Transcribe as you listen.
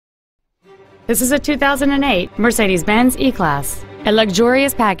This is a 2008 Mercedes-Benz E-Class, a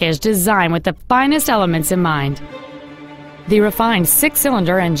luxurious package designed with the finest elements in mind. The refined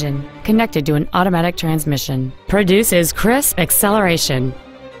 6-cylinder engine, connected to an automatic transmission, produces crisp acceleration.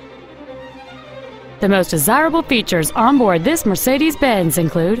 The most desirable features on board this Mercedes-Benz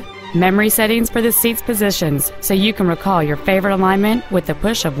include memory settings for the seat's positions so you can recall your favorite alignment with the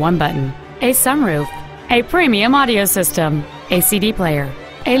push of one button, a sunroof, a premium audio system, a CD player,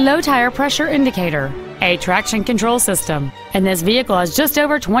 a low tire pressure indicator, a traction control system, and this vehicle has just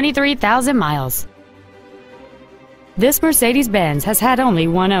over 23,000 miles. This Mercedes-Benz has had only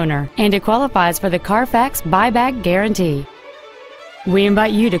one owner, and it qualifies for the Carfax buyback guarantee. We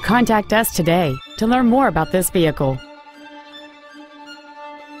invite you to contact us today to learn more about this vehicle.